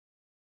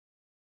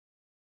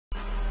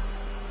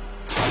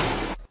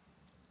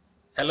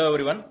Hello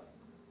everyone.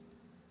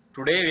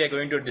 Today we are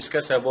going to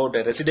discuss about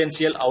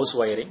residential house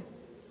wiring.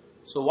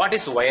 So what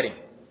is wiring?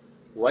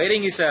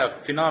 Wiring is a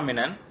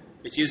phenomenon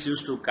which is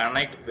used to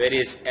connect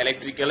various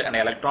electrical and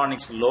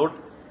electronics load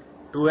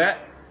to a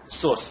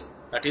source,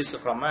 that is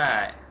from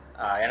a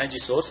energy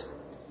source,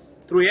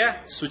 through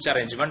a switch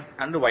arrangement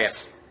and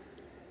wires.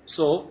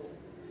 So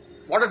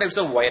what are types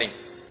of wiring?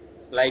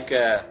 Like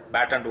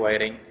batten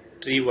wiring,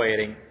 tree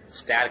wiring,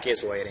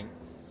 staircase wiring,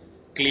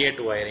 cleat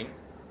wiring,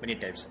 many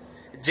types.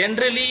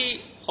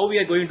 Generally, how we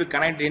are going to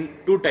connect in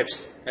two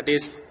types, that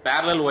is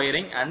parallel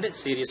wiring and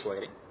series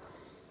wiring.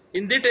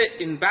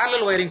 In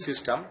parallel wiring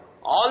system,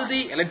 all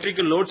the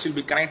electrical loads will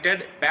be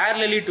connected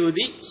parallelly to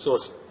the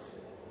source,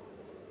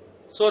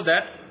 so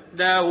that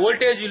the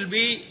voltage will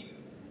be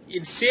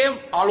in same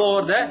all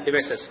over the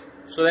devices.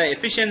 So the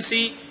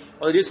efficiency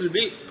of this will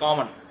be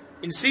common.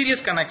 In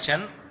series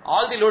connection,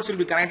 all the loads will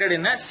be connected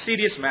in a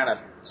series manner,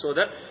 so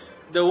that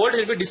the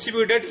voltage will be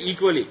distributed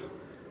equally.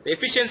 The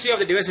efficiency of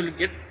the device will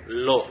get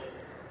low.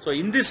 So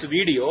in this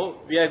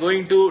video, we are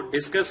going to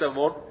discuss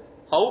about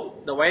how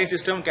the wiring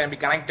system can be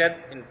connected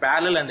in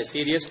parallel and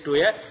series to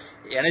a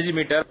energy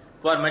meter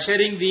for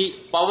measuring the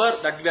power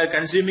that we are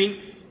consuming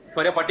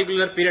for a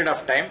particular period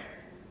of time.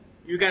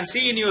 You can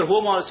see in your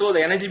home also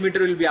the energy meter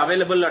will be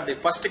available at the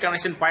first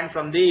connection point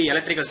from the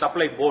electrical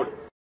supply board.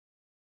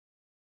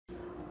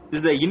 This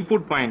is the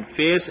input point,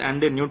 phase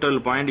and neutral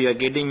point. You are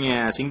getting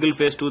a single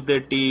phase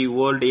 230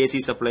 volt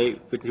AC supply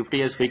with 50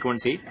 Hz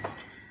frequency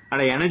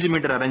and an energy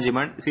meter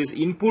arrangement. This is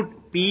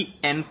input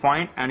PN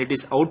point and it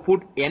is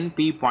output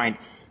NP point.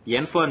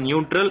 N for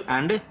neutral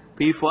and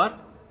P for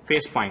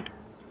phase point.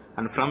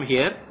 And from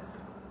here,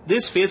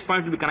 this phase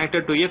point will be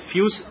connected to a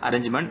fuse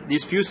arrangement.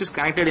 This fuse is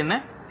connected in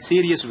a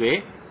series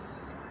way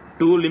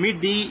to limit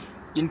the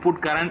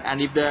input current,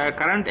 and if the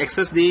current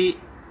exceeds the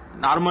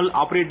normal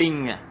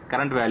operating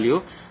current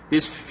value,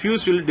 this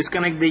fuse will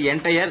disconnect the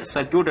entire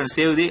circuit and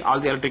save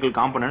all the electrical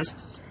components.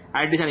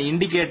 And it is an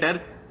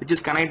indicator which is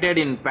connected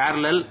in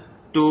parallel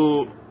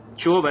to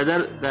show whether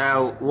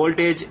the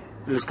voltage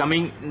is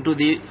coming into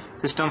the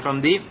system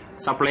from the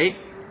supply.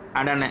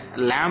 And a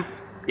lamp,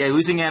 we are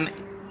using an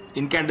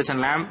incandescent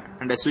lamp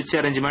and a switch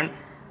arrangement.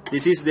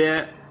 This is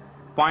the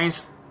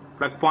points,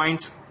 plug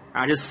points,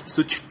 and just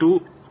switch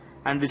 2,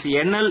 and this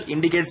NL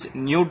indicates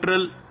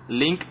neutral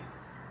link.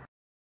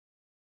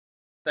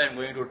 I am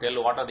going to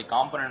tell what are the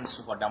components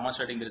for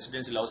demonstrating the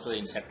residential house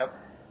wiring setup.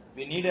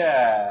 We need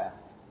a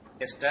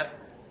tester,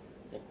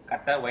 a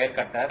cutter, wire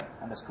cutter,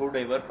 and a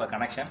screwdriver for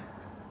connection.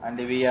 And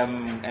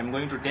I am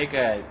going to take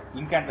a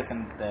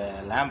incandescent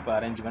lamp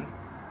arrangement.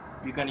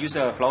 You can use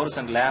a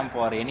fluorescent lamp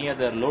or any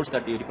other loads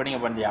that you depending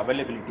upon the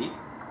availability.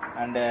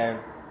 And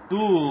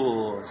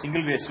two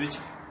single way switch.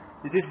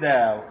 This is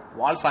the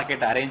wall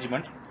socket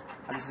arrangement,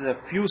 and this is a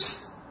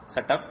fuse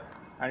setup,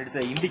 and it is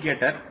an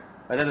indicator.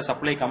 Whether the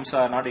supply comes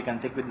or not, you can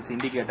check with this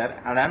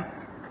indicator, and an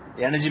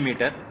energy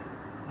meter.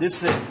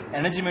 This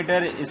energy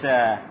meter is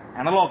a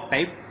analog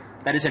type.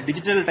 There is a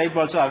digital type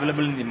also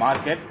available in the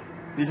market.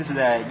 This is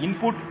the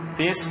input,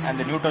 phase and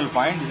the neutral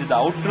point. This is the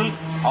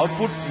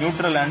output,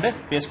 neutral and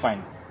phase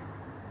point.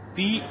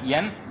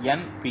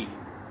 PNNP.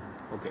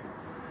 Okay.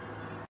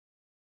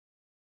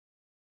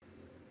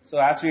 So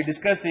as we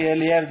discussed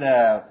earlier,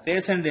 the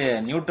phase and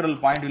neutral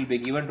point will be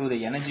given to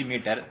the energy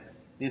meter.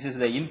 This is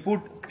the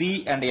input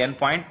P and N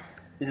point.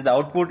 This is the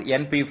output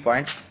NP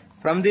point.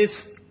 From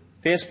this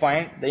phase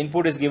point, the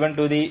input is given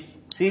to the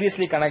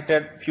seriously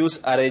connected fuse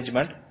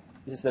arrangement.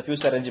 This is the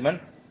fuse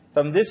arrangement.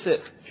 From this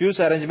fuse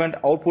arrangement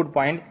output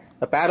point,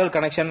 the parallel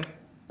connection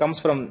comes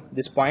from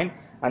this point,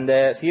 and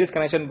the series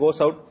connection goes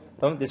out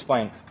from this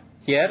point.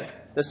 Here,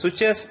 the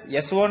switches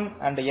S1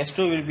 and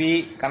S2 will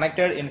be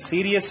connected in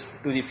series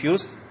to the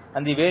fuse,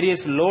 and the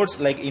various loads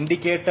like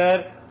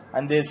indicator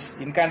and this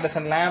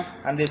incandescent lamp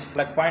and this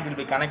plug point will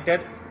be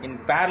connected in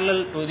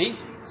parallel to the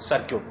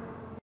circuit.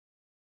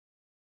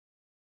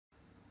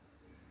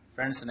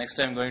 Friends, next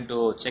I am going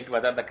to check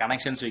whether the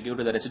connections we give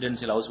to the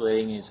residential house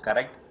wiring is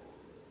correct.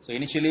 So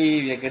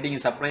initially we are getting a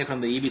supply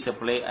from the EB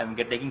supply. I am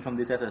taking from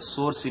this as a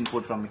source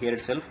input from here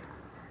itself,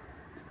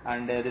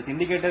 and this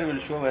indicator will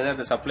show whether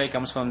the supply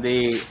comes from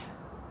the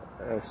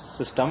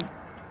system.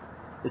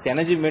 This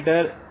energy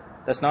meter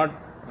does not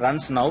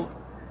runs now,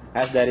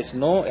 as there is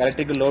no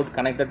electrical load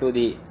connected to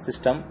the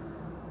system.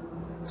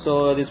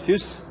 So this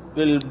fuse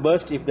will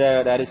burst if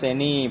there is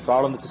any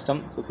problem in the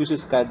system. So fuse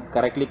is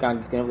correctly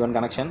given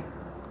connection,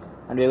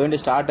 and we are going to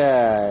start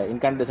a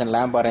incandescent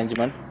lamp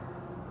arrangement.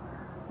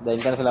 The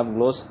incandescent lamp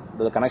glows.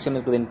 The connection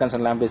to the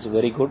incandescent lamp is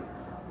very good.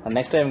 And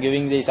next I am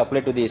giving the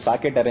supply to the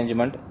socket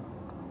arrangement.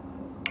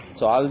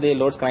 So all the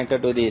loads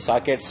connected to the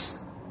sockets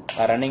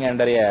are running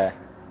under a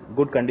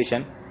good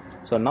condition.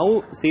 So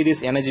now see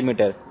this energy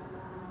meter.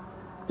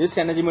 This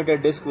energy meter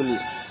disc will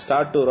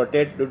start to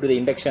rotate due to the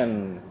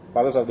induction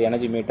process of the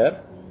energy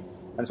meter,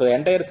 and so the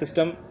entire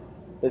system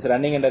is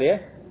running under a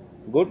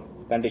good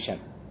condition.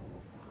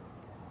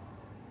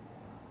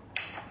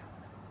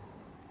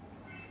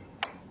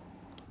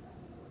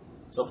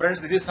 So friends,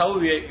 this is how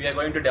we are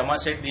going to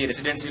demonstrate the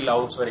residential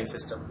house wiring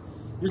system.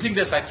 Using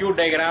the circuit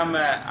diagram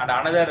and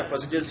another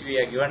procedures we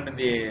are given in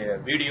the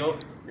video,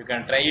 you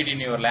can try it in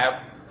your lab,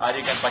 or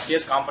you can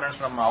purchase components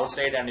from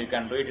outside and you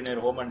can do it in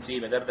your home and see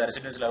whether the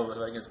residential house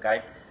wiring is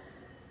correct.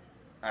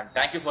 And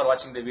thank you for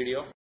watching the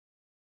video.